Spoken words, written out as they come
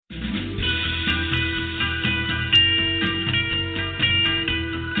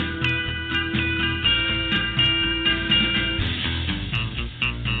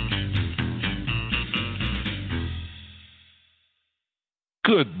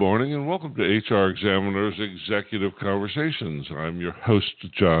Good morning and welcome to HRExaminer's Executive Conversations. I'm your host,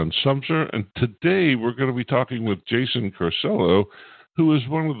 John Sumser, and today we're going to be talking with Jason Corsello, who is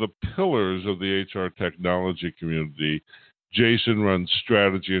one of the pillars of the HR technology community. Jason runs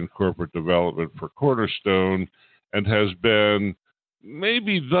strategy and corporate development for Cornerstone and has been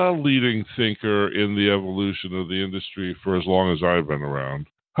maybe the leading thinker in the evolution of the industry for as long as I've been around.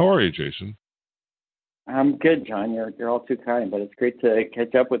 How are you, Jason? I'm good, John. You're all too kind, but it's great to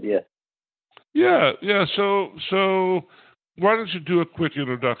catch up with you. Yeah. So why don't you do a quick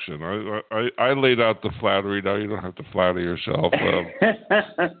introduction? I laid out the flattery. Now you don't have to flatter yourself.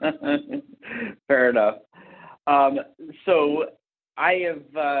 Fair enough. So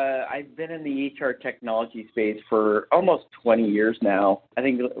I've been in the HR technology space for almost 20 years now. I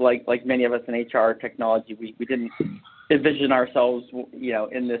think like many of us in HR technology, we didn't envision ourselves,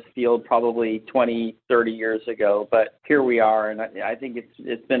 in this field probably 20, 30 years ago, but here we are, and I think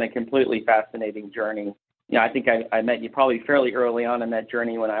it's been a completely fascinating journey. I think I met you probably fairly early on in that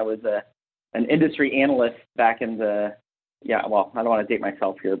journey when I was an industry analyst back in I don't want to date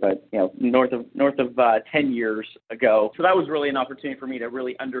myself here, but north of 10 years ago. So that was really an opportunity for me to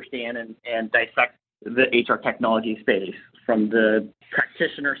really understand and dissect the HR technology space from the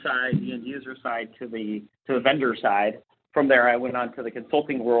practitioner side, the end user side, to the vendor side. From there, I went on to the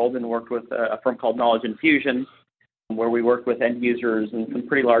consulting world and worked with a firm called Knowledge Infusion, where we worked with end users and some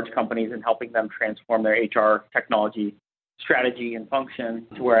pretty large companies and helping them transform their HR technology strategy and function,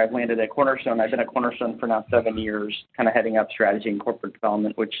 to where I've landed at Cornerstone. I've been at Cornerstone for now 7 years, kind of heading up strategy and corporate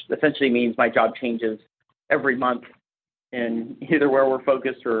development, which essentially means my job changes every month in either where we're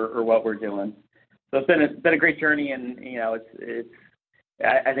focused or what we're doing. So it's been a great journey, and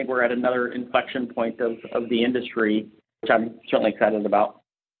I think we're at another inflection point of the industry, which I'm certainly excited about.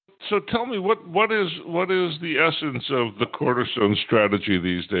 So tell me, what is the essence of the Cornerstone strategy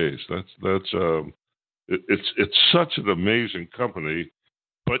these days? It's such an amazing company,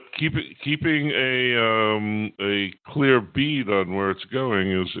 but keeping a clear bead on where it's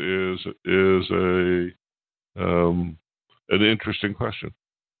going is an interesting question.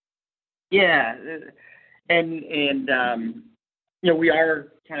 Yeah, and we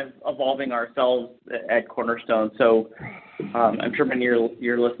are kind of evolving ourselves at Cornerstone. So I'm sure many of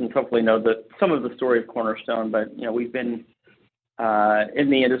your listeners hopefully know some of the story of Cornerstone, but we've been in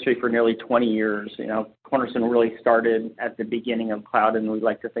the industry for nearly 20 years. Cornerstone really started at the beginning of cloud, and we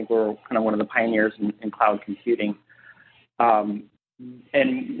like to think we're kind of one of the pioneers in cloud computing. And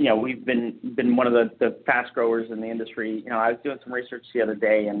we've been one of the fast growers in the industry. I was doing some research the other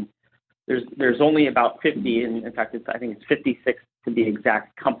day, and there's only about 50, and in fact, I think it's 56 to be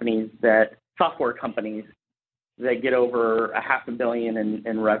exact, software companies that get over $500 million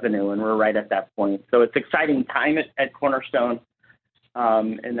in revenue, and we're right at that point. So it's exciting time at Cornerstone,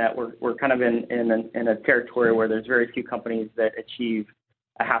 in that we're kind of in a territory where there's very few companies that achieve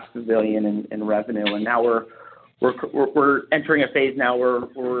 $500 million in revenue, and now we're entering a phase now where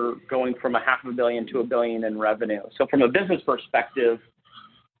we're going from $500 million to $1 billion in revenue. So from a business perspective,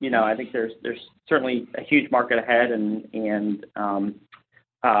 I think there's certainly a huge market ahead, and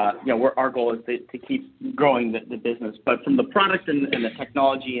our goal is to keep growing the business. But from the product and the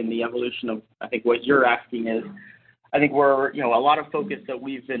technology and the evolution of, I think what you're asking is, I think we're, a lot of focus that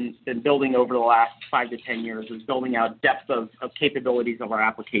we've been building over the last 5 to 10 years is building out depth of capabilities of our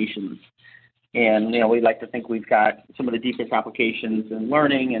applications. And, we like to think we've got some of the deepest applications in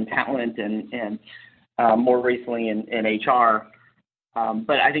learning and talent and more recently in HR.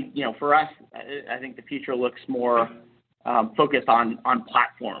 But I think, for us, I think the future looks more focused on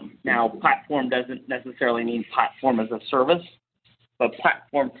platform. Now, platform doesn't necessarily mean platform as a service, but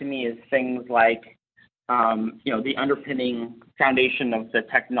platform to me is things like, the underpinning foundation of the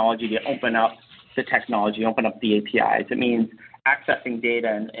technology to open up the technology, open up the APIs. It means accessing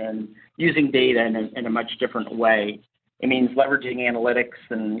data and using data in a much different way. It means leveraging analytics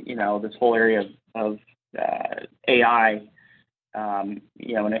and, this whole area of AI, and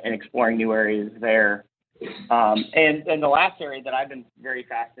exploring new areas there. And the last area that I've been very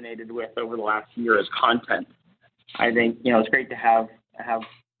fascinated with over the last year is content. I think, it's great to have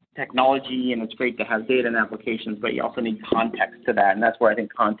technology, and it's great to have data and applications, but you also need context to that, and that's where I think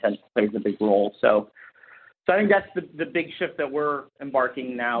content plays a big role. So I think that's the big shift that we're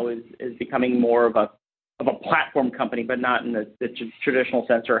embarking now is becoming more of a platform company, but not in the traditional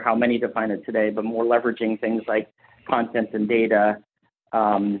sense or how many define it today, but more leveraging things like content and data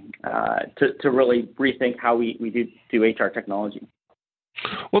to really rethink how we do HR technology.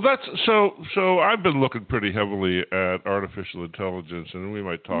 Well, that's so. I've been looking pretty heavily at artificial intelligence, and we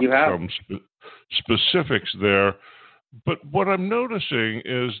might talk some specifics there. but what I'm noticing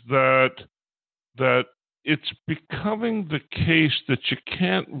is that it's becoming the case that you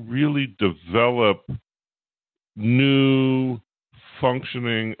can't really develop new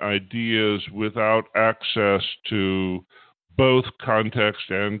functioning ideas without access to both context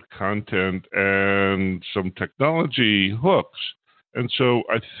and content and some technology hooks. And so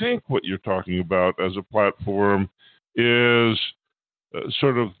I think what you're talking about as a platform is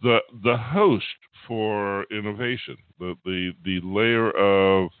sort of the host for innovation, the layer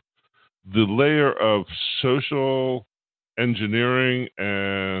of social engineering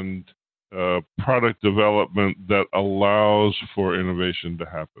and product development that allows for innovation to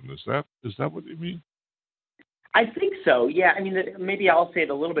happen. Is that what you mean? I think so. Yeah. I mean, maybe I'll say it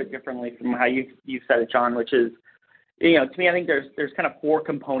a little bit differently from how you've said it, John, which is, to me, I think there's kind of four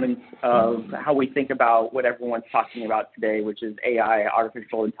components of how we think about what everyone's talking about today, which is AI,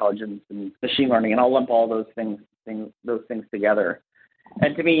 artificial intelligence, and machine learning, and I'll lump all those things together.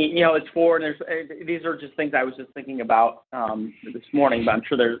 And to me, it's four, and these are just things I was just thinking about this morning, but I'm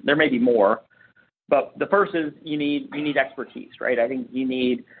sure there may be more. But the first is you need expertise, right? I think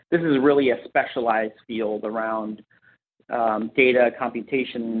this is really a specialized field around data,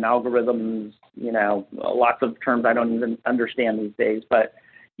 computation, algorithms, lots of terms I don't even understand these days. But,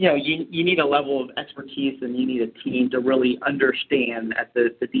 you need a level of expertise, and you need a team to really understand at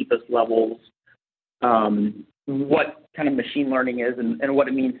the deepest levels what kind of machine learning is and what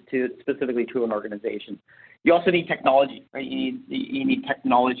it means specifically to an organization. You also need technology, right? You need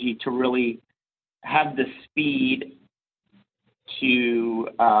technology to really have the speed to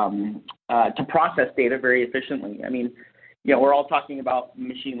process data very efficiently. I mean, we're all talking about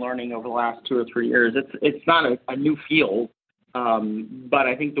machine learning over the last 2 or 3 years. It's not a new field, but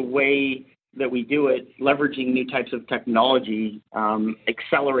I think the way that we do it, leveraging new types of technology,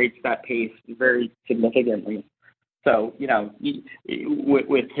 accelerates that pace very significantly. So,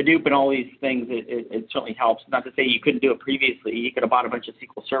 with Hadoop and all these things, it certainly helps. Not to say you couldn't do it previously. You could have bought a bunch of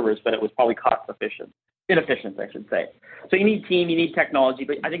SQL servers, but it was probably inefficient, I should say. So you need team, you need technology,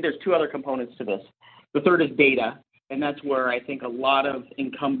 but I think there's two other components to this. The third is data, and that's where I think a lot of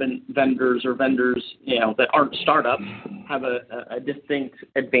incumbent vendors or vendors, that aren't startups have a distinct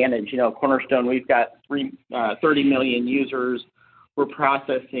advantage. Cornerstone, we've got 30 million users. We're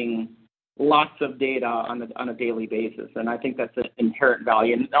processing lots of data on a daily basis, and I think that's an inherent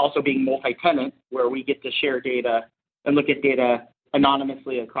value. And also being multi-tenant, where we get to share data and look at data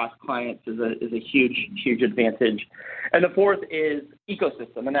anonymously across clients is a huge advantage. And the fourth is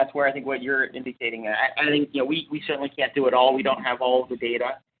ecosystem, and that's where I think what you're indicating. I think we certainly can't do it all. We don't have all of the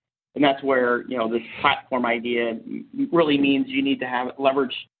data, and that's where this platform idea really means you need to have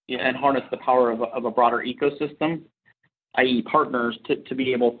leverage and harness the power of a broader ecosystem, i.e., partners, to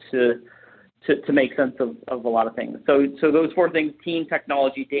be able to make sense of a lot of things. So those four things: team,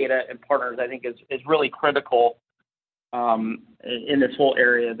 technology, data, and partners, I think is really critical in this whole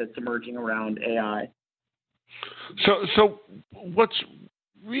area that's emerging around AI. So what's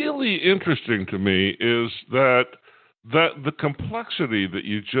really interesting to me is that the complexity that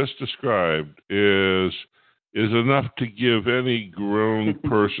you just described is enough to give any grown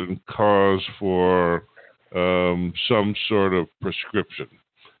person cause for some sort of prescription.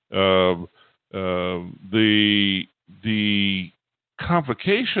 The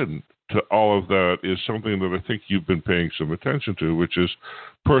complication to all of that is something that I think you've been paying some attention to, which is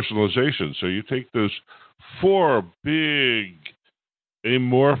personalization. So you take those four big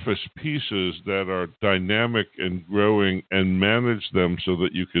amorphous pieces that are dynamic and growing and manage them so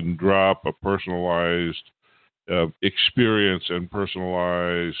that you can drop a personalized experience and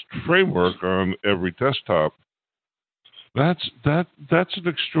personalized framework on every desktop. That's an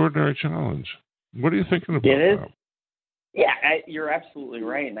extraordinary challenge. What are you thinking about that? Yeah, you're absolutely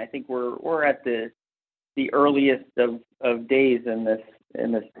right, and I think we're at the earliest of days in this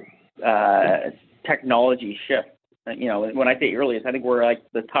technology shift. When I say earliest, I think we're like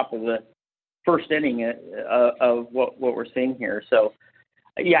the top of the first inning of what we're seeing here. So,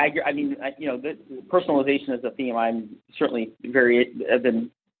 yeah, the personalization is a theme I'm certainly have been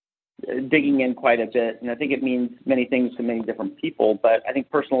digging in quite a bit, and I think it means many things to many different people. But I think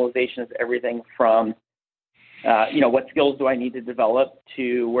personalization is everything from what skills do I need to develop,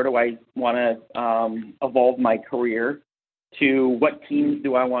 to where do I want to evolve my career, to what teams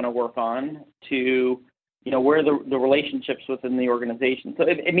do I want to work on, to where are the relationships within the organization. So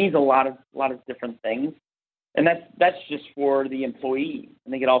it means a lot of different things, and that's just for the employee. I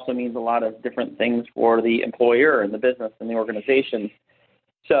think it also means a lot of different things for the employer and the business and the organization.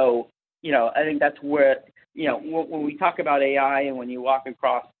 So I think that's where when we talk about AI and when you walk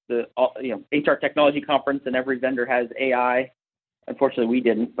across HR technology conference, and every vendor has AI. Unfortunately, we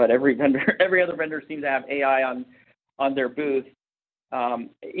didn't, but every other vendor seems to have AI on their booth. I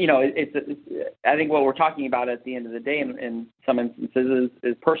think what we're talking about at the end of the day, in some instances,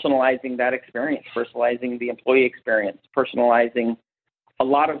 is personalizing that experience, personalizing the employee experience, personalizing a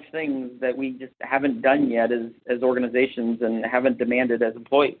lot of things that we just haven't done yet as organizations and haven't demanded as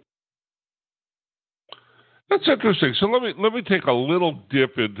employees. That's interesting. So let me take a little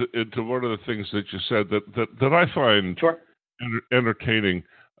dip into one of the things that you said that I find Sure. entertaining.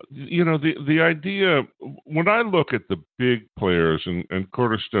 The idea, when I look at the big players, and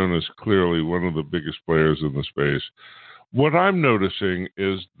Cornerstone is clearly one of the biggest players in the space, what I'm noticing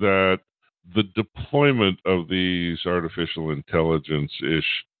is that the deployment of these artificial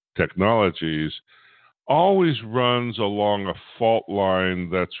intelligence-ish technologies always runs along a fault line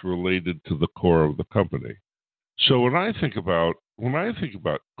that's related to the core of the company. So when I think about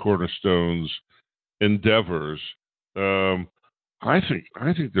Cornerstone's endeavors, I think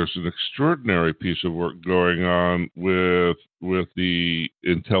there's an extraordinary piece of work going on with the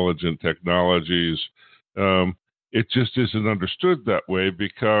intelligent technologies. It just isn't understood that way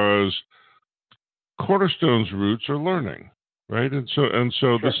because Cornerstone's roots are learning, right? And so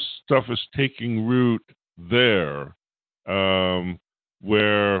Sure. This stuff is taking root there,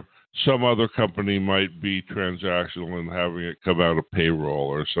 where some other company might be transactional and having it come out of payroll,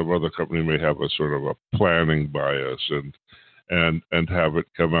 or some other company may have a sort of a planning bias and have it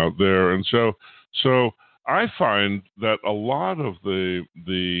come out there. And so I find that a lot of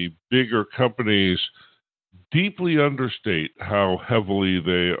the bigger companies deeply understate how heavily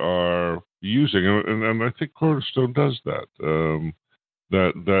they are using, and I think Cornerstone does that.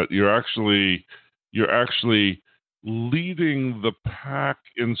 That you're actually leading the pack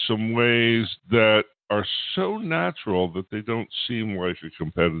in some ways that are so natural that they don't seem like a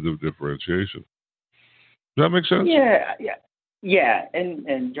competitive differentiation. Does that make sense? Yeah.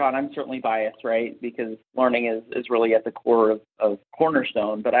 And John, I'm certainly biased, right? Because learning is really at the core of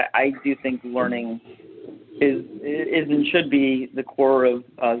Cornerstone. But I do think learning is and should be the core of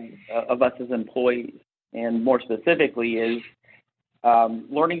us as employees, and more specifically is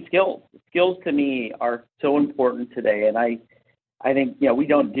learning skills. Skills to me are so important today, and I think we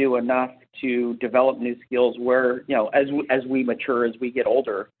don't do enough to develop new skills. Where as we mature, as we get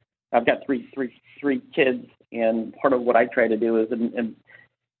older. I've got three kids, and part of what I try to do is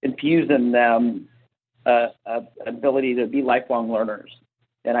infuse in them ability to be lifelong learners.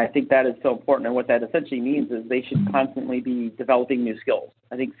 And I think that is so important. And what that essentially means is they should constantly be developing new skills.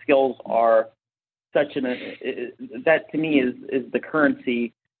 I think skills are that to me is the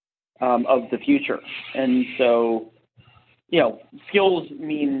currency of the future. And so, skills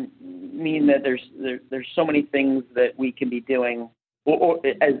mean that there's so many things that we can be doing or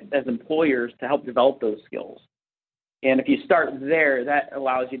as employers to help develop those skills. And if you start there, that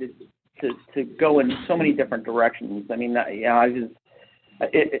allows you to go in so many different directions. I mean, I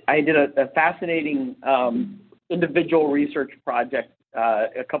did a fascinating individual research project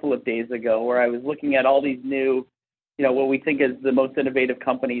a couple of days ago where I was looking at all these new, what we think is the most innovative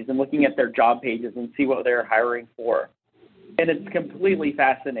companies and looking at their job pages and see what they're hiring for. And it's completely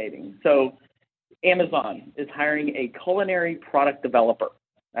fascinating. So Amazon is hiring a culinary product developer.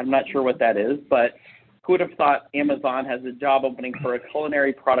 I'm not sure what that is, but who would have thought Amazon has a job opening for a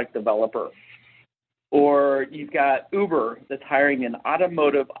culinary product developer? Or you've got Uber that's hiring an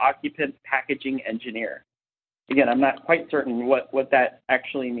automotive occupant packaging engineer. Again, I'm not quite certain what that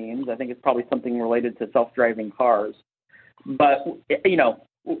actually means. I think it's probably something related to self-driving cars. But,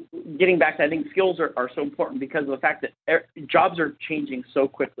 getting back to, I think skills are so important because of the fact that jobs are changing so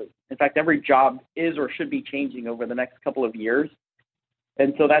quickly. In fact, every job is or should be changing over the next couple of years.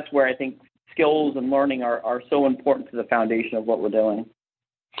 And so that's where I think skills and learning are so important to the foundation of what we're doing.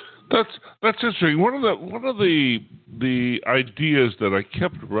 That's interesting. One of the ideas that I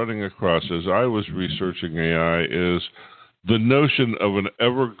kept running across as I was researching AI is the notion of an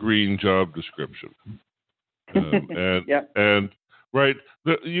evergreen job description. Right,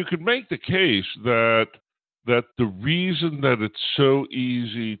 you could make the case that the reason that it's so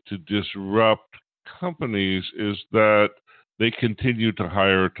easy to disrupt companies is that they continue to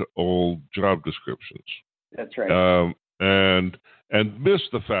hire to old job descriptions. That's right. And miss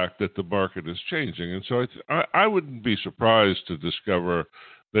the fact that the market is changing. And so I wouldn't be surprised to discover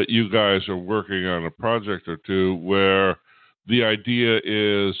that you guys are working on a project or two where the idea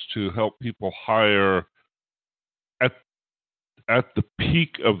is to help people hire at the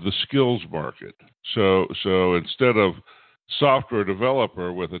peak of the skills market. So instead of software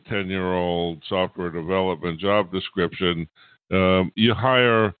developer with a 10-year-old software development job description, You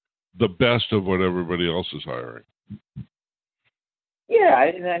hire the best of what everybody else is hiring. Yeah,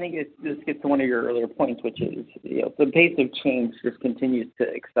 I think this gets to one of your earlier points, which is the pace of change just continues to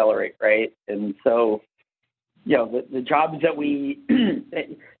accelerate, right? And so the jobs that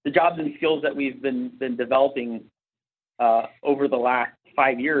the jobs and skills that we've been developing over the last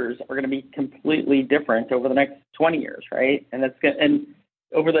 5 years are going to be completely different over the next 20 years, right? And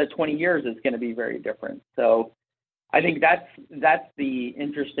over the 20 years, it's going to be very different. So I think that's the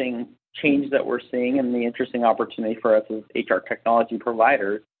interesting change that we're seeing, and the interesting opportunity for us as HR technology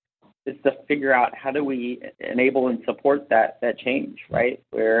providers is to figure out how do we enable and support that change, right?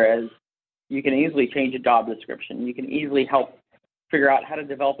 Whereas you can easily change a job description, you can easily help figure out how to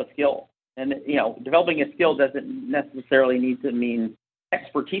develop a skill, and developing a skill doesn't necessarily need to mean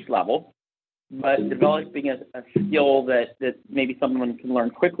expertise level, but developing a skill that maybe someone can learn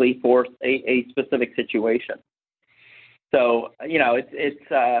quickly for a specific situation. So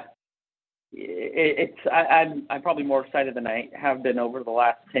I'm probably more excited than I have been over the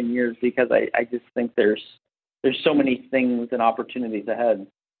last 10 years, because I just think there's so many things and opportunities ahead.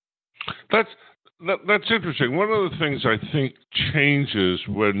 That's interesting. One of the things I think changes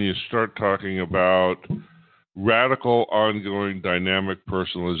when you start talking about radical, ongoing, dynamic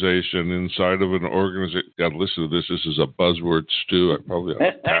personalization inside of an organization. God, listen to this. This is a buzzword stew. I probably ought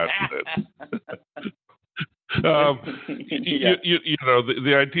to patent it.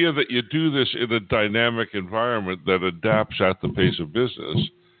 The idea that you do this in a dynamic environment that adapts at the pace of business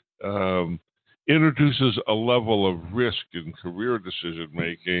introduces a level of risk in career decision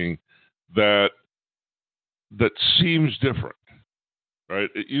making that seems different, right?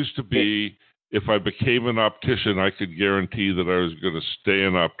 It used to be, if I became an optician, I could guarantee that I was going to stay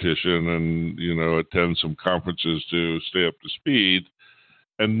an optician and attend some conferences to stay up to speed.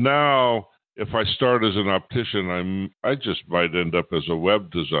 And now, if I start as an optician, I just might end up as a web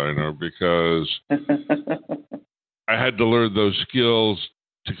designer, because I had to learn those skills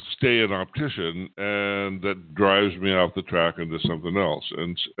to stay an optician, and that drives me off the track into something else.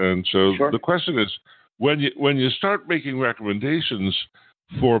 And so Sure. The question is, when you start making recommendations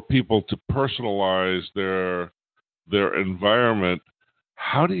for people to personalize their environment,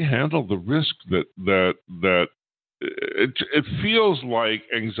 how do you handle the risk that it feels like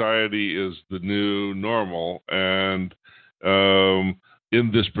anxiety is the new normal, and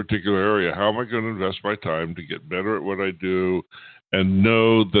in this particular area, how am I going to invest my time to get better at what I do and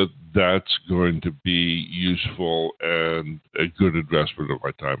know that that's going to be useful and a good investment of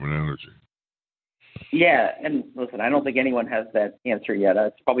my time and energy? Yeah, and listen, I don't think anyone has that answer yet.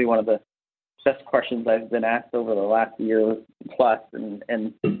 It's probably one of the best questions I've been asked over the last year plus, and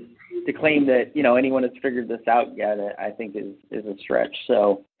to claim that anyone has figured this out yet, I think is a stretch.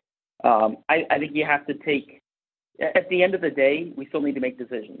 So I think you have to take. At the end of the day, we still need to make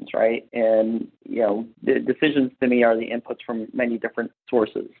decisions, right? And the decisions to me are the inputs from many different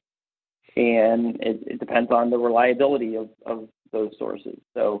sources, and it depends on the reliability of those sources.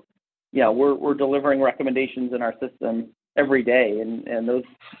 So we're delivering recommendations in our system every day, and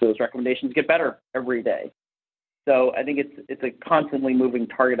those recommendations get better every day. So I think it's a constantly moving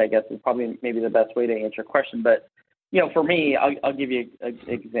target, I guess, is probably maybe the best way to answer your question. But, for me, I'll give you an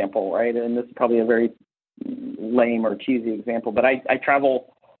example, right? And this is probably a very lame or cheesy example, but I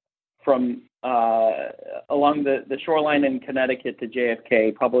travel from along the shoreline in Connecticut to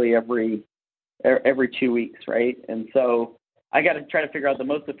JFK probably every 2 weeks, right? And so I got to try to figure out the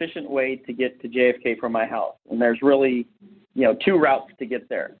most efficient way to get to JFK from my house. And there's really, two routes to get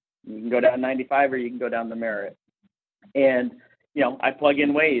there. You can go down 95 or you can go down the Merritt. And, I plug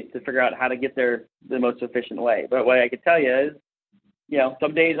in ways to figure out how to get there the most efficient way. But what I could tell you is,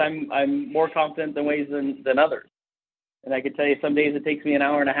 some days I'm more confident than ways than others. And I could tell you some days it takes me an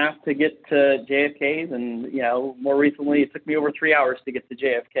hour and a half to get to JFK's, and, more recently it took me over 3 hours to get to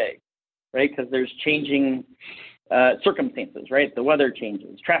JFK, right? Because there's changing circumstances, right? The weather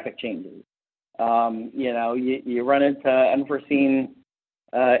changes, traffic changes. You run into unforeseen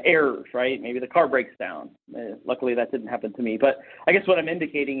errors, right? Maybe the car breaks down. Luckily, that didn't happen to me. But I guess what I'm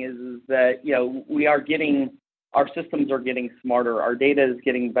indicating is that, our systems are getting smarter. Our data is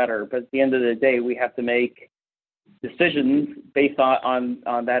getting better. But at the end of the day, we have to make decisions based on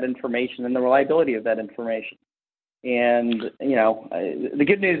that information and the reliability of that information. And, the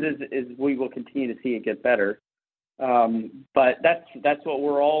good news is we will continue to see it get better. But that's what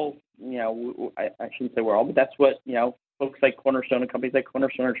we're all, I shouldn't say we're all, but that's what, folks like Cornerstone and companies like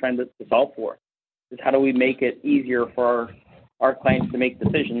Cornerstone are trying to solve for, is how do we make it easier for our clients to make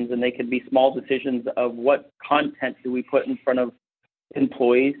decisions, and they can be small decisions of what content do we put in front of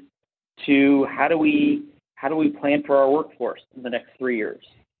employees, to how do we how do we plan for our workforce in the next 3 years?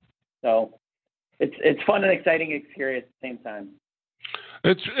 So it's fun and exciting and scary at the same time.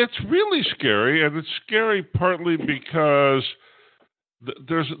 It's really scary, and it's scary partly because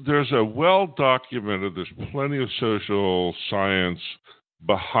there's a well-documented, there's plenty of social science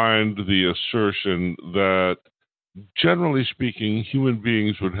behind the assertion that, generally speaking, human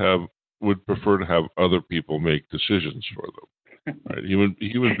beings would prefer to have other people make decisions for them. Right?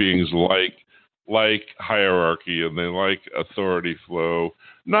 Human beings like hierarchy, and they like authority flow,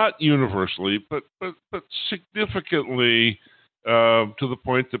 not universally, but significantly, to the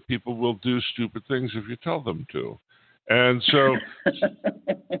point that people will do stupid things if you tell them to. And so, it's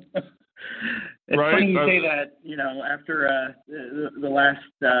right? funny you say that. After the last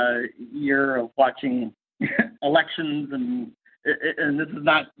year of watching elections, and this is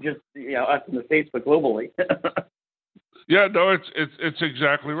not just us in the States, but globally. Yeah, no, it's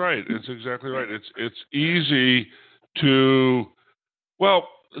exactly right. It's exactly right. It's easy to, well,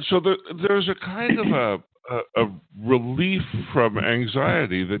 so there's a kind of a relief from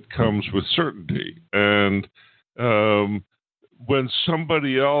anxiety that comes with certainty, and when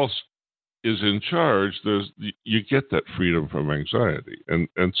somebody else is in charge, you get that freedom from anxiety, and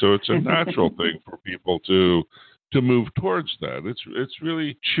so it's a natural thing for people to move towards that. It's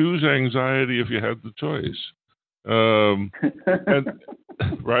really choose anxiety if you had the choice. And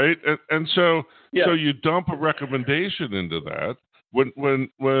right, and so yeah. So you dump a recommendation into that. When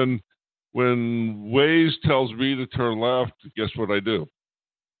Waze tells me to turn left, guess what I do?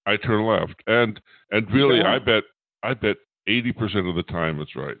 I turn left, and really, I bet 80% of the time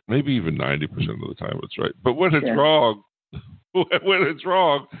it's right, maybe even 90% of the time it's right. But when it's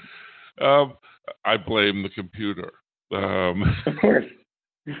wrong, I blame the computer. Of course.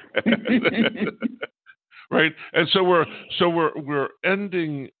 Right, and so we're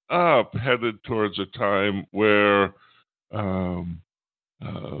ending up headed towards a time where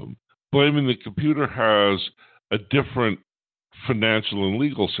blaming the computer has a different financial and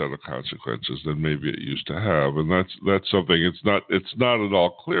legal set of consequences than maybe it used to have, and that's something it's not at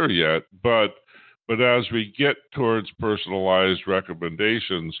all clear yet. But as we get towards personalized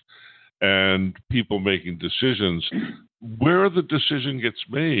recommendations and people making decisions, where the decision gets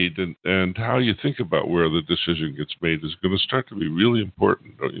made and how you think about where the decision gets made is going to start to be really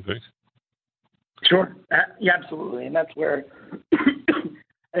important, don't you think? Sure. Yeah, absolutely. And that's where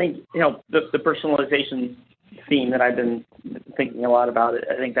I think, the personalization theme that I've been thinking a lot about it,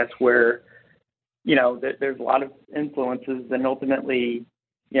 I think that's where, there's a lot of influences, and ultimately,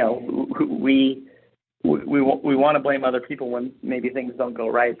 we want to blame other people when maybe things don't go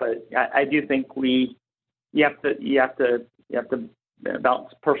right. But I do think you have to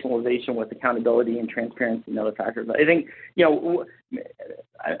balance personalization with accountability and transparency and other factors. I think,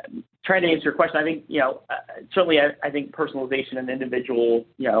 trying to answer your question, I think, certainly I think personalization and individual,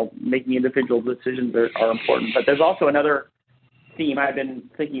 making individual decisions are important. But there's also another theme I've been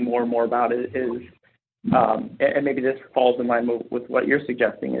thinking more and more about is, and maybe this falls in line with what you're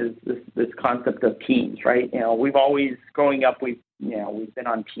suggesting, is this concept of teams, right? We've always, growing up, we've been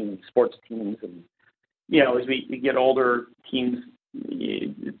on teams, sports teams, and as we get older, teams,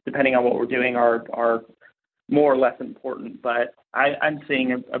 depending on what we're doing, are more or less important. But I'm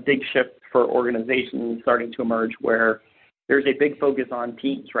seeing a big shift for organizations starting to emerge where there's a big focus on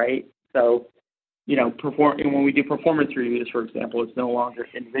teams, right? So, when we do performance reviews, for example, it's no longer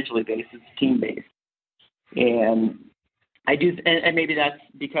individually based, it's team based. And and maybe that's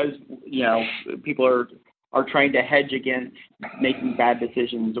because, people are trying to hedge against making bad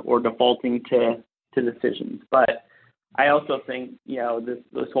decisions or defaulting to decisions. But I also think,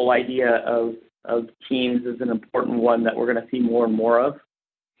 this whole idea of teams is an important one that we're going to see more and more of.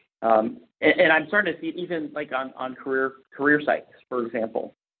 And I'm starting to see it even like on career sites, for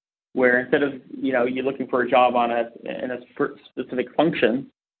example, where instead of, you're looking for a job in a specific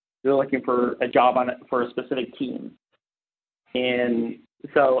function, you're looking for a job for a specific team. And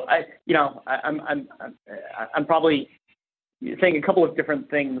so I'm probably saying a couple of different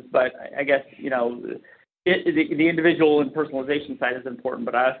things, but I guess, the individual and personalization side is important,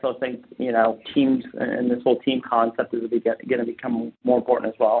 but I also think, teams and this whole team concept is going to become more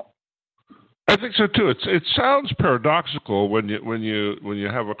important as well. I think so too. It sounds paradoxical when you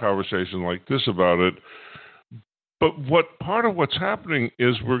have a conversation like this about it, but part of what's happening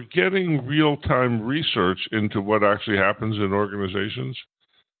is we're getting real-time research into what actually happens in organizations,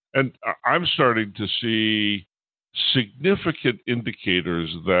 and I'm starting to see significant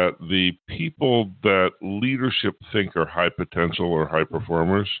indicators that the people that leadership think are high potential or high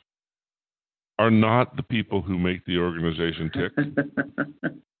performers are not the people who make the organization tick.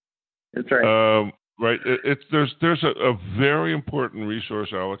 That's right. Right. There's a very important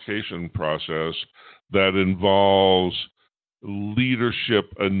resource allocation process that involves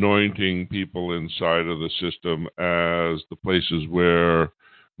leadership anointing people inside of the system as the places where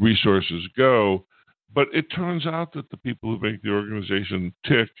resources go. But it turns out that the people who make the organization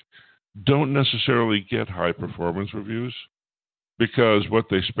tick don't necessarily get high performance reviews, because what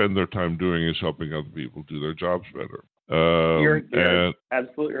they spend their time doing is helping other people do their jobs better. You're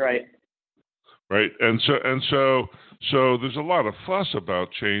absolutely right. Right, and so there's a lot of fuss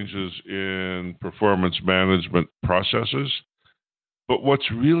about changes in performance management processes. But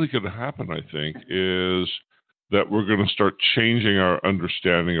what's really going to happen, I think, is that we're going to start changing our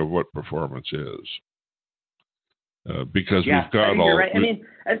understanding of what performance is, because we've got all. You're right. I mean,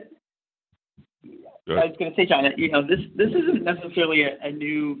 I was going to say, John, this isn't necessarily a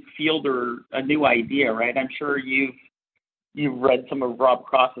new field or a new idea, right? I'm sure you've read some of Rob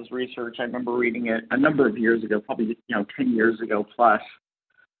Cross's research. I remember reading it a number of years ago, probably 10 years ago plus,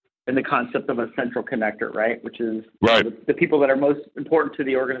 in the concept of a central connector, right? Which is right. The people that are most important to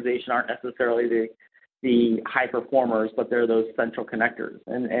the organization aren't necessarily the high performers, but they're those central connectors.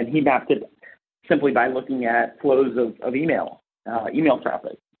 And he mapped it simply by looking at flows of email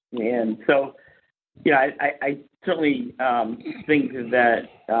traffic. And so, I certainly think that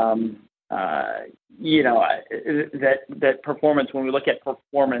that performance, when we look at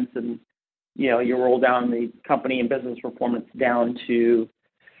performance and, you roll down the company and business performance down to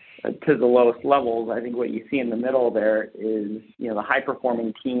the lowest levels, I think what you see in the middle there is, the high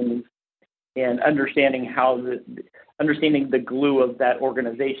performing teams and understanding the glue of that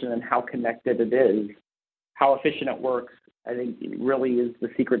organization and how connected it is, how efficient it works. I think it really is the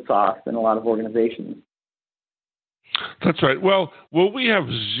secret sauce in a lot of organizations. That's right. Well, we have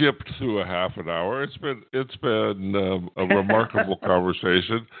zipped through a half an hour. It's been a remarkable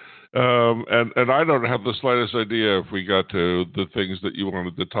conversation, and I don't have the slightest idea if we got to the things that you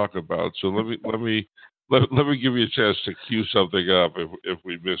wanted to talk about. So let me give you a chance to cue something up if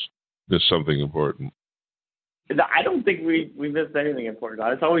we missed something important. I don't think we missed anything important.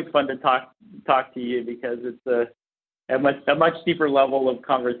 It's always fun to talk to you, because it's a much deeper level of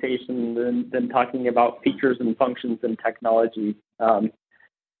conversation than talking about features and functions and technology. I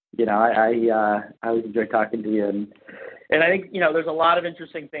always enjoy talking to you, and I think there's a lot of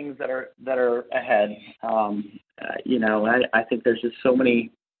interesting things that are ahead. I think there's just so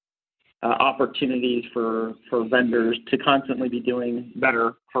many opportunities for vendors to constantly be doing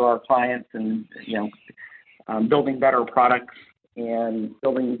better for our clients, and building better products and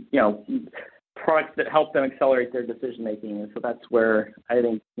building products that help them accelerate their decision making. And so that's where I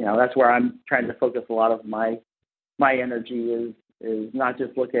think that's where I'm trying to focus a lot of my energy is not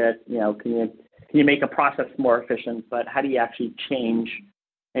just look at can you make a process more efficient, but how do you actually change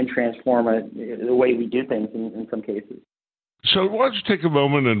and transform the way we do things in some cases. So why don't you take a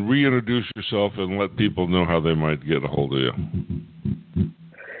moment and reintroduce yourself and let people know how they might get a hold of you.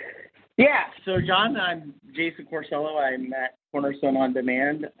 Yeah, so John, I'm Jason Corsello. I'm at Cornerstone On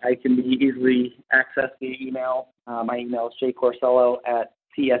Demand. I can be easily accessed via email. My email is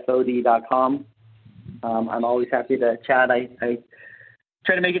jcorsello@csod.com. I'm always happy to chat. I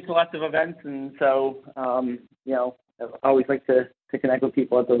try to make it to lots of events, and so I always like to connect with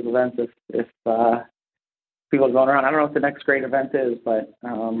people at those events if people are going around. I don't know what the next great event is, but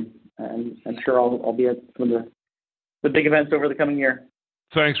I'm sure I'll be at some of the big events over the coming year.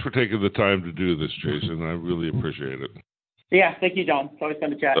 Thanks for taking the time to do this, Jason. I really appreciate it. Yeah, thank you, John. It's always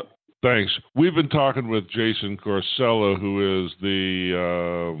fun to chat. Thanks. We've been talking with Jason Corsello, who is the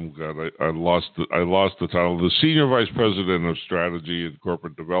I lost the title, the Senior Vice President of Strategy and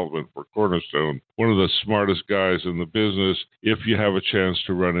Corporate Development for Cornerstone. One of the smartest guys in the business. If you have a chance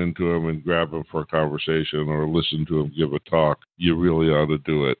to run into him and grab him for a conversation or listen to him give a talk, you really ought to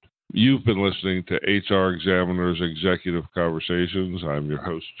do it. You've been listening to HRExaminer's Executive Conversations. I'm your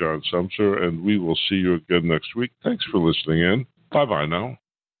host, John Sumser, and we will see you again next week. Thanks for listening in. Bye-bye now.